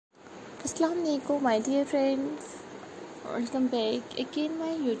Assalamu alaikum my dear friends, welcome back again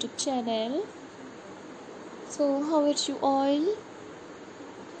my YouTube channel. So how are you all?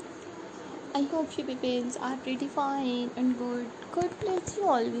 I hope you people are pretty fine and good. God bless you,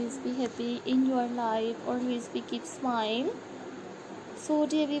 always be happy in your life, always be keep smile. So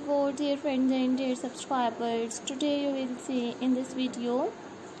dear viewers, dear friends and dear subscribers, today you will see in this video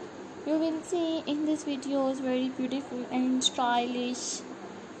very beautiful and stylish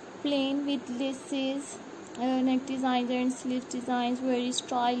plain with laces, neck designs and sleeve designs, very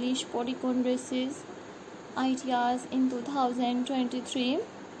stylish bodycon dresses ideas in 2023.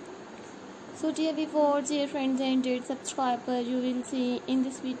 So dear viewers, dear friends and dear subscribers, you will see in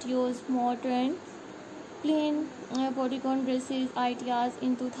this videos modern plain bodycon dresses ideas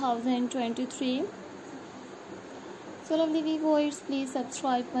in 2023. So lovely viewers, please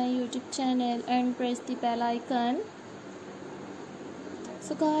subscribe my YouTube channel and press the bell icon.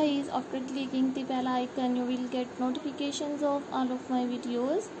 So guys, after clicking the bell icon, you will get notifications of all of my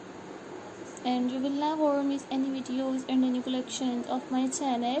videos and you will never miss any videos and any collections of my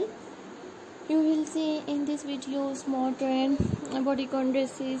channel. You will see in these videos modern bodycon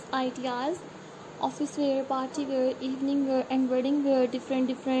dresses ideas, office wear, party wear, evening wear and wedding wear, different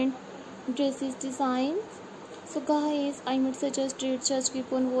dresses designs. So guys, I would suggest you just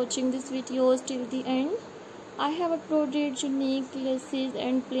keep on watching these videos till the end. I have uploaded unique laces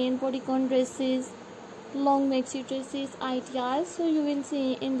and plain bodycon dresses, long maxi dresses ideas. So you will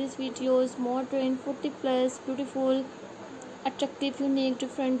see in these videos modern 40 plus beautiful, attractive, unique,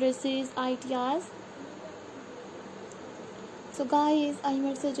 different dresses ideas. So guys, I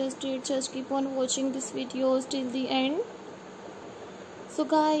would suggest you just keep on watching these videos till the end. So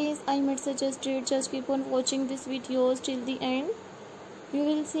guys, I would suggest you just keep on watching these videos till the end. You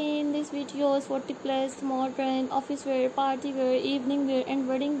will see in these videos 40 plus modern office wear, party wear, evening wear and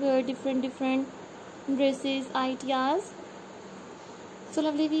wedding wear, different dresses ideas. So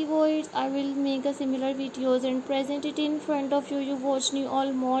lovely viewers, I will make a similar videos and present it in front of you. You watch me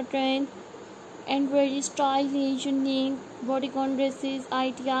all modern and very stylish, unique bodycon dresses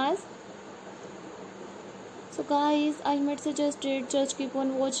ideas. So guys, I might suggest it just keep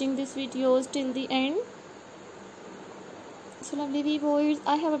on watching these videos till the end. So lovely viewers,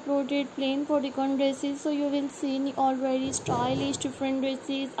 I have uploaded plain bodycon dresses, so you will see all very stylish different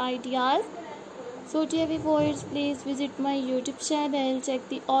dresses ideas. So dear viewers, please visit my YouTube channel, check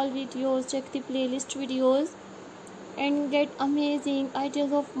the all videos, check the playlist videos and get amazing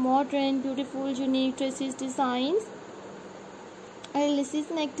ideas of modern, beautiful, unique dresses designs and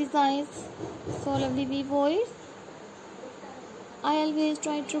laces neck designs. So lovely viewers, I always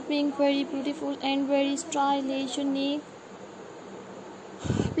try to bring very beautiful and very stylish, unique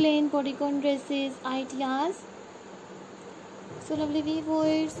plain bodycon dresses ideas. So lovely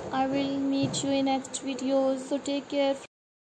viewers, I will meet you in next videos. So take care.